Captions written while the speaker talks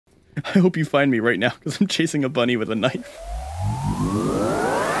I hope you find me right now, because I'm chasing a bunny with a knife.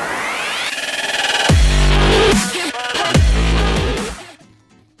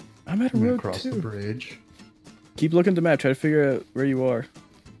 I'm at a road across the bridge. Keep looking at the map. Try to figure out where you are.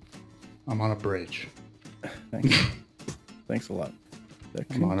 I'm on a bridge. Thanks. Thanks a lot.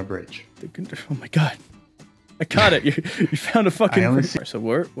 I'm on a bridge. Oh my god. I caught it. You found a fucking bridge. So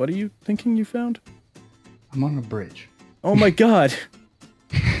what are you thinking you found? I'm on a bridge. Oh my god.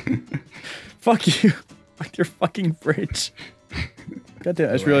 Fuck you. Fuck your fucking bridge. God damn,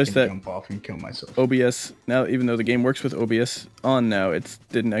 I just realized that jump off and kill myself. OBS, now even though the game works with OBS on now, it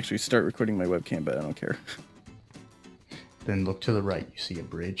didn't actually start recording my webcam, but I don't care. Then look to the right, you see a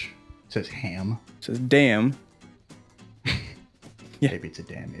bridge. It says ham. It says damn. Yeah. Maybe it's a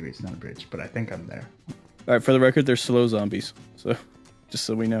dam, maybe it's not a bridge, but I think I'm there. Alright, for the record, they're slow zombies, so just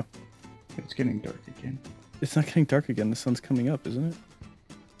so we know. It's getting dark again. It's not getting dark again, the sun's coming up, isn't it?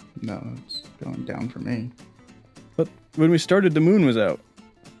 No, it's going down for me. But when we started, the moon was out.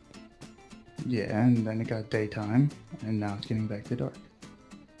 Yeah, and then it got daytime, and now it's getting back to dark.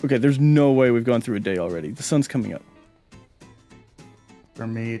 Okay, there's no way we've gone through a day already. The sun's coming up. For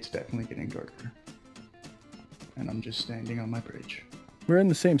me, it's definitely getting darker. And I'm just standing on my bridge. We're in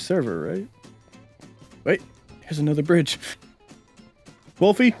the same server, right? Wait, here's another bridge.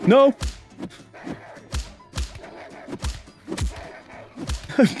 Wolfie, no!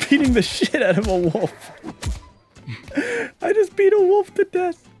 I'm beating the shit out of a wolf. I just beat a wolf to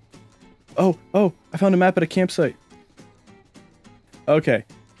death. Oh, I found a map at a campsite. Okay,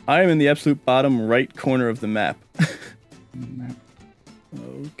 I am in the absolute bottom right corner of the map.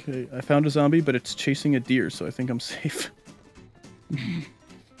 Okay, I found a zombie, but it's chasing a deer, so I think I'm safe.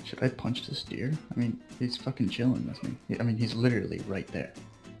 Should I punch this deer? I mean, he's fucking chilling with me. I mean, he's literally right there.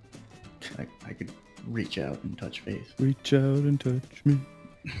 I could reach out and touch face. Reach out and touch me.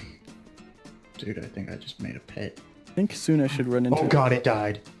 Dude, I think I just made a pet. I think soon I should run into... Oh god, it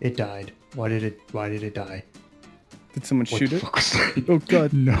died. It died. Why did it die? Did someone shoot it? That? Oh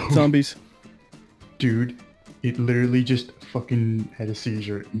god, no. Zombies. Dude, it literally just fucking had a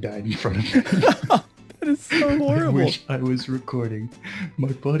seizure and died in front of me. That is so horrible. I wish I was recording.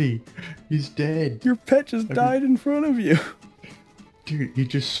 My buddy, he's dead. Your pet just died in front of you. Dude, he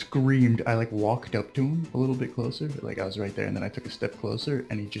just screamed. I like walked up to him a little bit closer. Like I was right there and then I took a step closer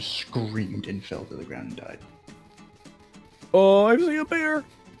and he just screamed and fell to the ground and died. Oh, I see a bear.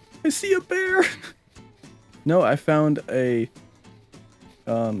 I see a bear. No, I found a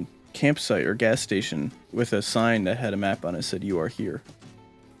campsite or gas station with a sign that had a map on it that said you are here.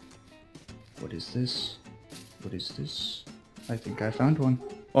 What is this? What is this? I think I found one.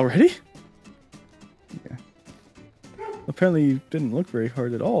 Already? Yeah. Apparently you didn't look very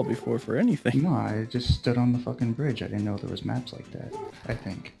hard at all before for anything. No, I just stood on the fucking bridge. I didn't know there was maps like that. I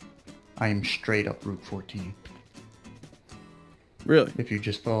think. I am straight up Route 14. Really? If you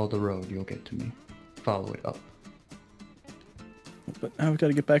just follow the road, you'll get to me. Follow it up. But now we've got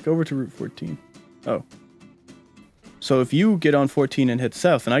to get back over to Route 14. Oh. So if you get on 14 and head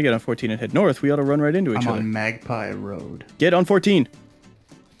south, and I get on 14 and head north, we ought to run right into each other. I'm on Magpie Road. Get on 14!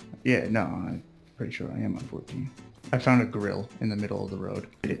 Yeah, no, I'm pretty sure I am on 14. I found a grill in the middle of the road.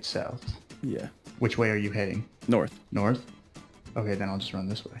 It's south. Yeah. Which way are you heading? North. North? Okay, then I'll just run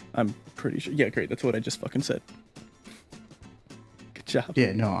this way. I'm pretty sure. Yeah, great. That's what I just fucking said. Good job.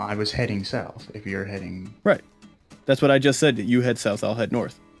 Yeah, no, I was heading south. If you're heading... Right. That's what I just said. You head south, I'll head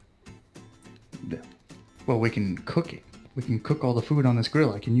north. Well, we can cook it. We can cook all the food on this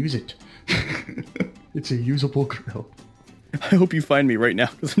grill. I can use it. It's a usable grill. I hope you find me right now,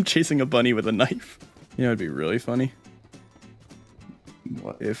 because I'm chasing a bunny with a knife. You know, it'd be really funny.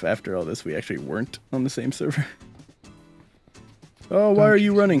 What? If after all this we actually weren't on the same server. Oh, why are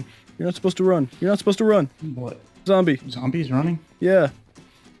you running? You're not supposed to run. You're not supposed to run. What? Zombie. Zombies running? Yeah.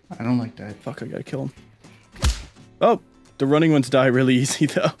 I don't like that. Fuck, I gotta kill him. Oh, the running ones die really easy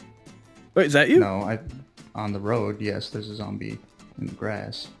though. Wait, is that you? No, on the road, yes, there's a zombie in the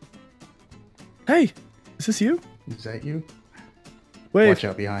grass. Hey, is this you? Is that you? Wait. Watch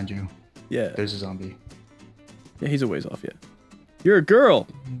out behind you. Yeah. There's a zombie. Yeah, he's a ways off yet. You're a girl.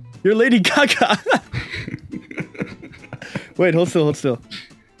 You're Lady Gaga. Wait, hold still, hold still.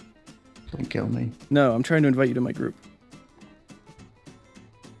 Don't kill me. No, I'm trying to invite you to my group.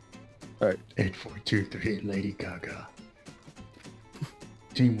 Alright. 8423 Lady Gaga.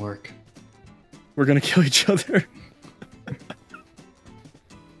 Teamwork. We're gonna kill each other.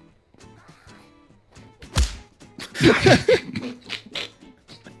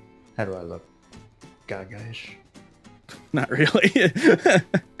 How do I look? Gaga-ish? Not really.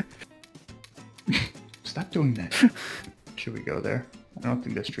 Stop doing that. Should we go there? I don't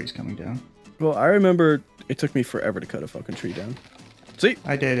think this tree's coming down. Well, I remember it took me forever to cut a fucking tree down. See?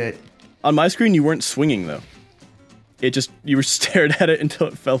 I did it. On my screen, you weren't swinging, though. It just, you were stared at it until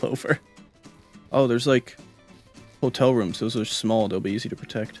it fell over. Oh, there's like hotel rooms. Those are small. They'll be easy to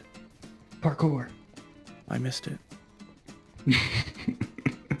protect. Parkour. I missed it.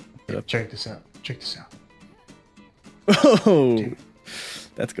 Check this out. Check this out. Oh, Dude.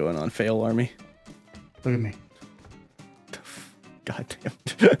 That's going on. Fail army. Look at me. God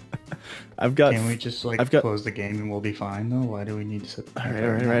damn. I've got. Can we just like close the game and we'll be fine though? Why do we need to set? All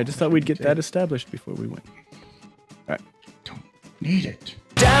right. I just thought we'd get that established before we went. All right. Don't need it.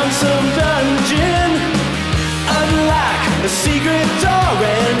 Down some dungeon, unlock a secret door,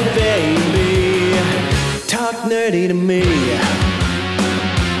 and baby, talk nerdy to me.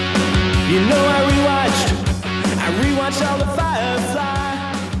 You know I rewatched all the